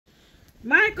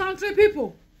My country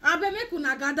people, I beg make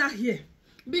una gather here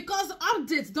because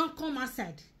updates don't come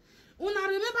outside. Una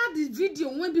remember the video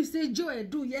when we say Joel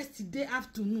do yesterday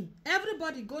afternoon?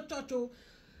 Everybody go church. Oh,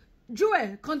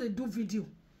 Joel can't do video.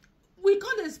 We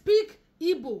can't speak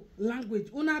Igbo language.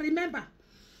 Una remember?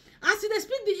 As they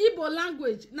speak the Igbo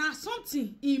language, now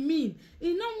something e mean.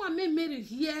 E no want make Mary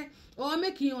hear or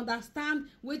make him understand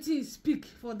what he speak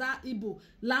for that Igbo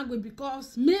language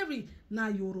because Mary na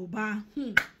Yoruba.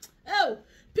 Oh,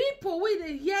 people we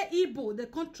they hear Igbo, they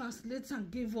can't translate and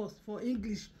give us for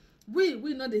English. We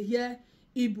know they hear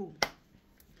Igbo.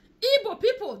 Igbo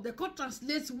people they can't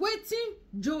translate waiting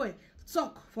Joel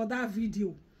talk for that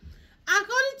video.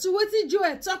 According to what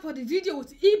Joel talk for the video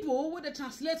with Igbo, what they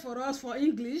translate for us for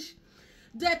English,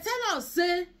 they tell us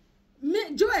say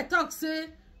Joel talk say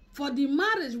for the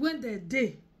marriage when they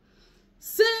dey,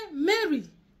 say Mary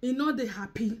e no dey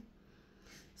happy.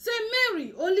 Say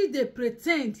Mary only dey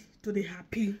pretend to dey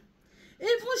happy.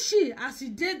 Even she, as she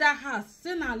did that house,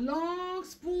 say na long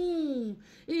spoon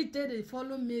he take dey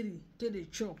follow Mary take dey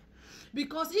chop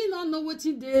because he no know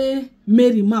wetin dey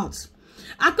Mary mouth.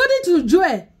 According to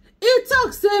Joel, he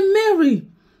talk say Mary,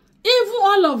 even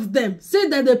all of them say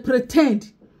that they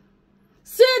pretend.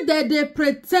 Say that they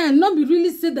pretend, not be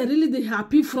really say that really they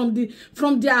happy from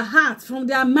their heart, from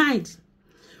their mind.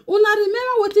 Una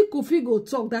remember what Kofi go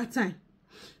talk that time?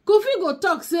 Kofi go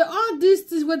talk say all these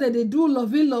things whether they do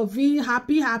loving,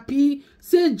 happy,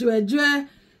 say joy,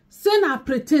 say na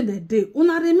pretend that they.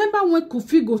 Una remember when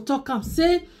Kofi go talk and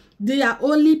say they are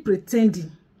only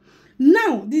pretending.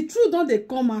 Now the truth don't they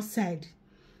come outside.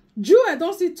 Joel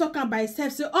don't see talking by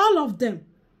himself, say all of them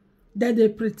that they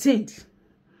pretend.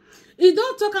 He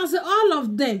don't talk and say all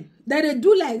of them that they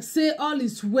do like say all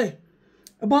is well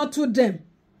about to them.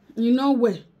 You know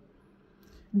where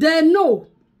they know.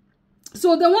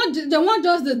 So they want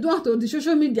just the do to the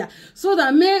social media so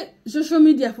that make social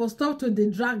media for stop to they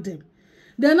drag them.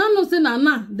 They not know say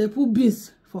nah they put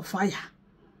beans for fire.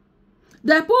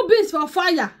 They put beans for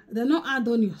fire. They not add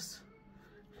onions.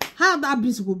 How that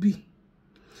beans will be?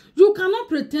 You cannot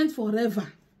pretend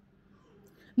forever.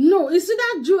 No, you see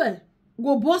that Joel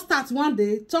go bust out one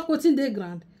day, talk within the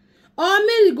ground. Or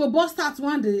Mary go bust out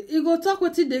one day, he go talk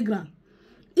within the ground.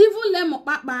 Even Lemo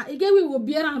Papa, again we will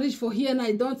be and reach for here and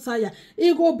I don't tire.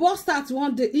 He go bust out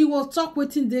one day, he will talk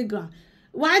within the ground.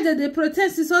 Why did they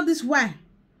pretend is all this why?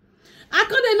 I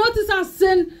couldn't notice and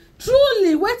saying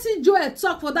truly wetin Joel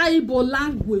talk for that Igbo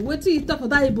language, wetin he talk for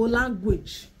that Igbo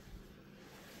language.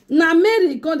 Now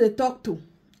Mary gonna talk to.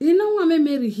 You know what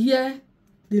Mary hear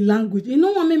the language. You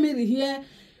know what Mary hear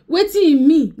wetin e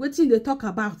mean, wetin they talk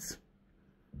about.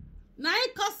 Now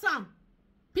it cause some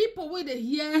people where they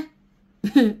hear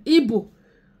Igbo,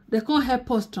 they can't help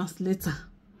us translator.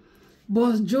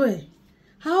 But Joy,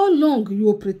 how long you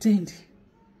will pretend?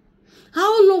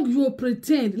 How long you will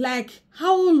pretend? Like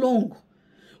how long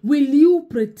will you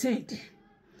pretend?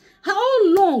 How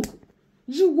long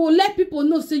you will let people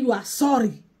know say you are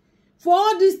sorry for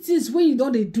all these things when you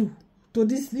don't they do to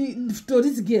this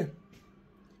girl?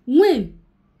 When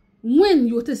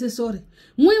you will say sorry?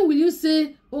 When will you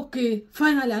say okay,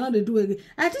 finally I know they do again?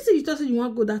 I think say you thought you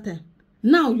want to go that time.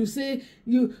 Now you say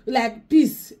you like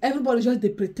peace. Everybody just they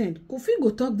pretend. Kofi go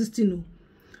talk this thing. No.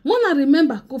 Wanna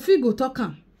remember Kofi go talk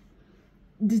am.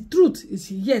 The truth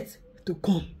is yet to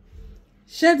come.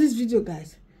 Share this video,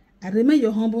 guys. I remain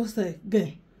your humble self,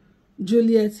 girl,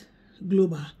 Juliet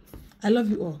Global. I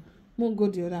love you all. We'll go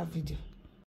to the other video.